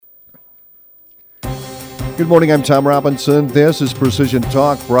Good morning, I'm Tom Robinson. This is Precision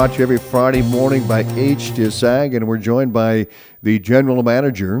Talk, brought to you every Friday morning by HTS Ag, and we're joined by the General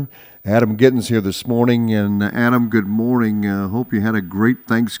Manager, Adam Gittens, here this morning. And Adam, good morning. Hope you had a great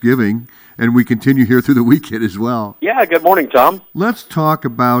Thanksgiving, and we continue here through the weekend as well. Yeah, good morning, Tom. Let's talk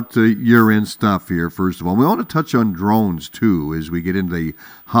about year-end stuff here, first of all. We want to touch on drones, too, as we get into the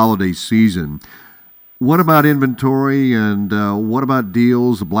holiday season. What about inventory and what about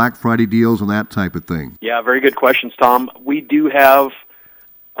deals, Black Friday deals and that type of thing? Yeah, very good questions, Tom. We do have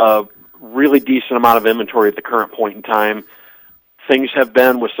a really decent amount of inventory at the current point in time. Things have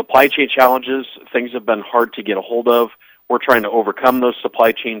been, with supply chain challenges, things have been hard to get a hold of. We're trying to overcome those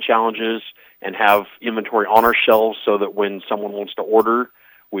supply chain challenges and have inventory on our shelves so that when someone wants to order,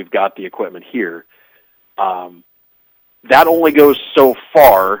 we've got the equipment here. That only goes so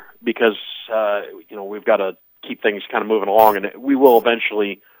far because we've got to keep things kind of moving along, and we will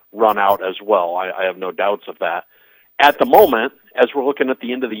eventually run out as well. I have no doubts of that. At the moment, as we're looking at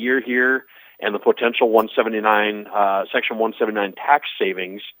the end of the year here and the potential Section 179 tax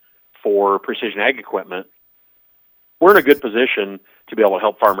savings for precision ag equipment, we're in a good position to be able to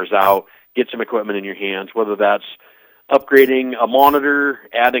help farmers out, get some equipment in your hands, whether that's upgrading a monitor,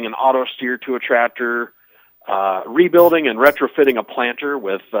 adding an auto steer to a tractor, rebuilding and retrofitting a planter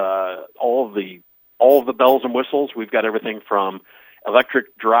with all of the bells and whistles. We've got everything from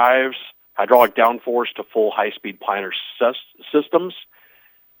electric drives, hydraulic downforce to full high-speed planter systems,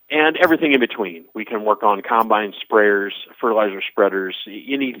 and everything in between. We can work on combine sprayers, fertilizer spreaders,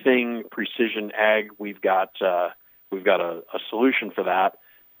 anything precision ag. We've got a solution for that,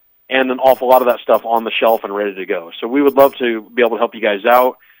 and an awful lot of that stuff on the shelf and ready to go. So we would love to be able to help you guys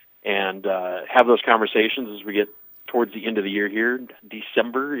out and have those conversations as we get towards the end of the year here.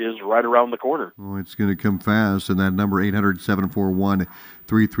 December is right around the corner. Oh, it's going to come fast, and that number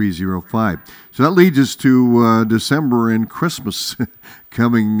 800-741-3305. So that leads us to December and Christmas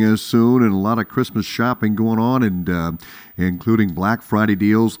coming soon, and a lot of Christmas shopping going on, and including Black Friday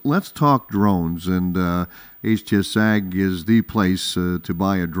deals. Let's talk drones, and HTS Ag is the place to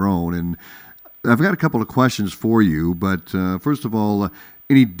buy a drone. And I've got a couple of questions for you, but first of all,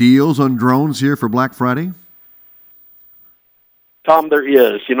 any deals on drones here for Black Friday? Tom, there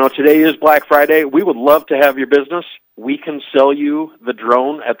is. Today is Black Friday. We would love to have your business. We can sell you the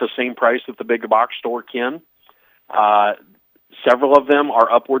drone at the same price that the big box store can. Several of them are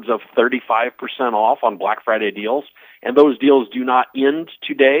upwards of 35% off on Black Friday deals, and those deals do not end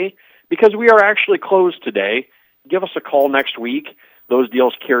today because we are actually closed today. Give us a call next week. Those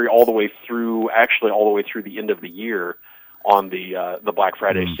deals carry all the way through the end of the year on the Black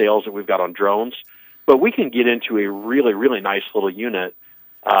Friday sales that we've got on drones. But we can get into a really, really nice little unit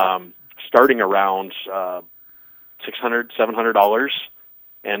starting around $600, $700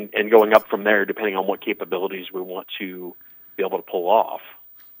 and going up from there depending on what capabilities we want to be able to pull off.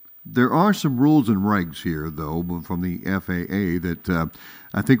 There are some rules and regs here, though, from the FAA that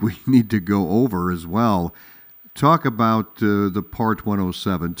I think we need to go over as well. Talk about the Part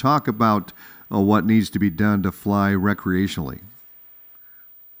 107. Talk about what needs to be done to fly recreationally.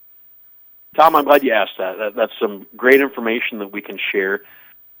 Tom, I'm glad you asked that. That's some great information that we can share.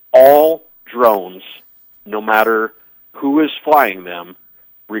 All drones, no matter who is flying them,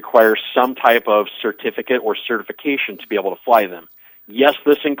 require some type of certificate or certification to be able to fly them. Yes,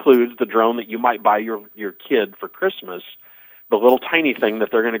 this includes the drone that you might buy your kid for Christmas, the little tiny thing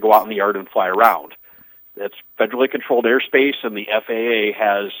that they're going to go out in the yard and fly around. That's federally controlled airspace, and the FAA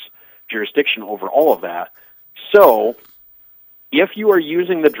has jurisdiction over all of that. So if you are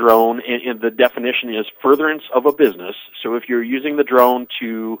using the drone, and the definition is furtherance of a business, so if you're using the drone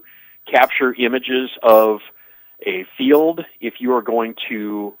to capture images of a field, if you are going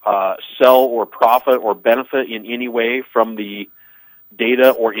to sell or profit or benefit in any way from the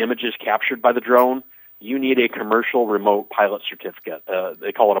data or images captured by the drone, you need a commercial remote pilot certificate.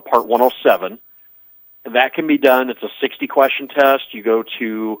 They call it a Part 107. And that can be done. It's a 60-question test. You go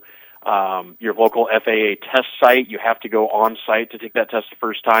to your local FAA test site. You have to go on site to take that test the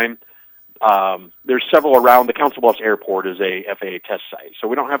first time. There's several around. The Council Bluffs Airport is a FAA test site, so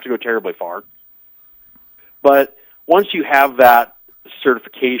we don't have to go terribly far. But once you have that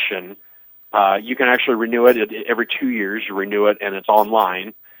certification, you can actually renew it every 2 years. You renew it, and it's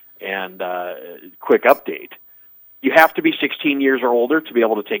online and quick update. You have to be 16 years or older to be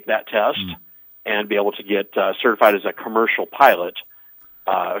able to take that test and be able to get certified as a commercial pilot,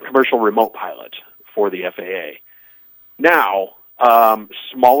 a commercial remote pilot for the FAA. Now,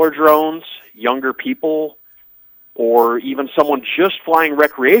 smaller drones, younger people, or even someone just flying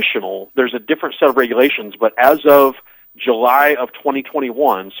recreational, there's a different set of regulations. But as of July of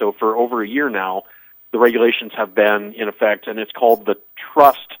 2021, so for over a year now, the regulations have been in effect, and it's called the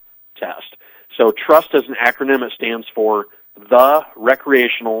TRUST test. So TRUST is an acronym. It stands for the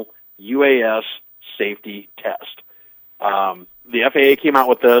Recreational UAS Safety Test. The FAA came out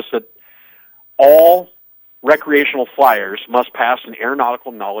with this, that all recreational flyers must pass an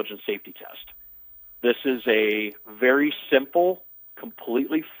aeronautical knowledge and safety test. This is a very simple,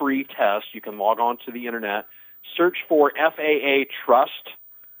 completely free test. You can log on to the internet, search for FAA Trust,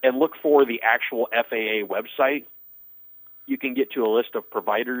 and look for the actual FAA website. You can get to a list of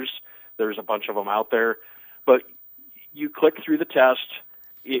providers. There's a bunch of them out there. But you click through the test.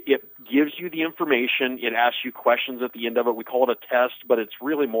 It gives you the information. It asks you questions at the end of it. We call it a test, but it's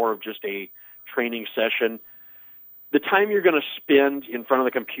really more of just a training session. The time you're going to spend in front of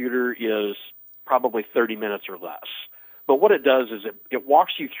the computer is probably 30 minutes or less. But what it does is it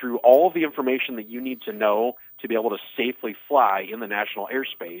walks you through all of the information that you need to know to be able to safely fly in the national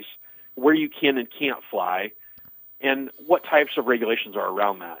airspace, where you can and can't fly, and what types of regulations are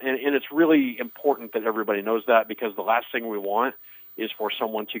around that. And it's really important that everybody knows that, because the last thing we want is for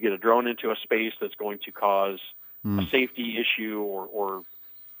someone to get a drone into a space that's going to cause a safety issue or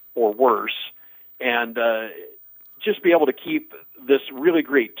worse. And just be able to keep this really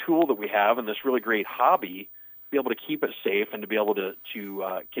great tool that we have and this really great hobby, be able to keep it safe and to be able to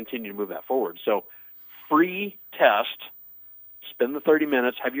continue to move that forward. So free test, spend the 30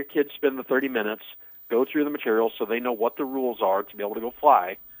 minutes, have your kids spend the 30 minutes, go through the material so they know what the rules are to be able to go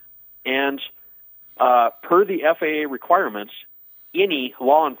fly. And per the FAA requirements, any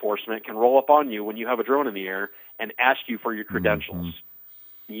law enforcement can roll up on you when you have a drone in the air and ask you for your credentials.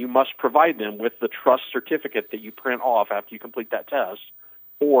 Mm-hmm. You must provide them with the trust certificate that you print off after you complete that test,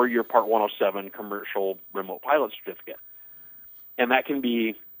 or your Part 107 commercial remote pilot certificate. And that can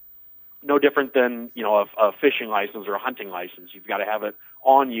be no different than, a fishing license or a hunting license. You've got to have it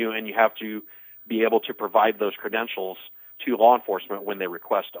on you, and you have to be able to provide those credentials to law enforcement when they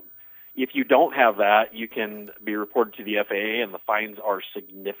request them. If you don't have that, you can be reported to the FAA, and the fines are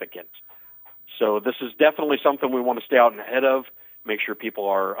significant. So this is definitely something we want to stay out ahead of, make sure people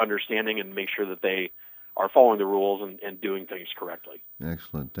are understanding, and make sure that they are following the rules and doing things correctly.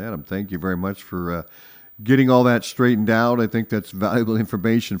 Excellent. Adam, thank you very much for getting all that straightened out. I think that's valuable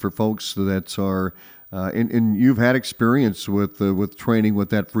information for folks that are, and you've had experience with training with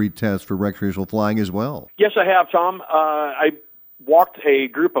that free test for recreational flying as well. Yes, I have, Tom. I walked a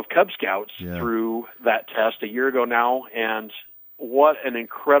group of Cub Scouts through that test a year ago now, and what an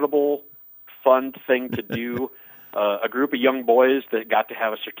incredible, fun thing to do. A group of young boys that got to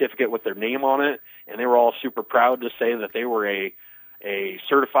have a certificate with their name on it, and they were all super proud to say that they were a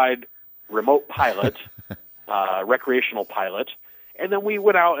certified remote pilot, recreational pilot. And then we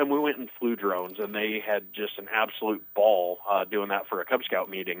went out and flew drones, and they had just an absolute ball doing that for a Cub Scout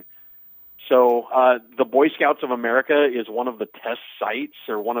meeting. So the Boy Scouts of America is one of the test sites,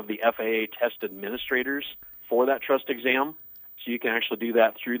 or one of the FAA test administrators for that trust exam. So you can actually do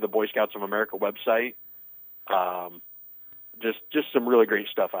that through the Boy Scouts of America website. Just some really great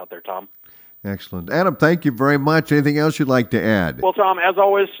stuff out there, Tom. Excellent. Adam, thank you very much. Anything else you'd like to add? Well, Tom, as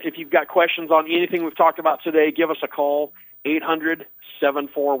always, if you've got questions on anything we've talked about today, give us a call,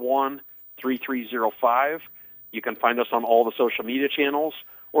 800-741-3305. You can find us on all the social media channels,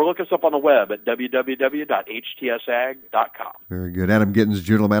 or look us up on the web at www.htsag.com. Very good. Adam Gittins,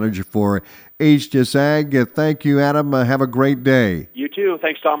 General Manager for HTS Ag. Thank you, Adam. Have a great day. You too.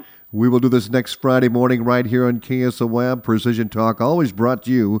 Thanks, Tom. We will do this next Friday morning right here on KSOM. Precision Talk, always brought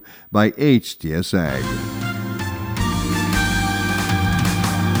to you by HTS Ag.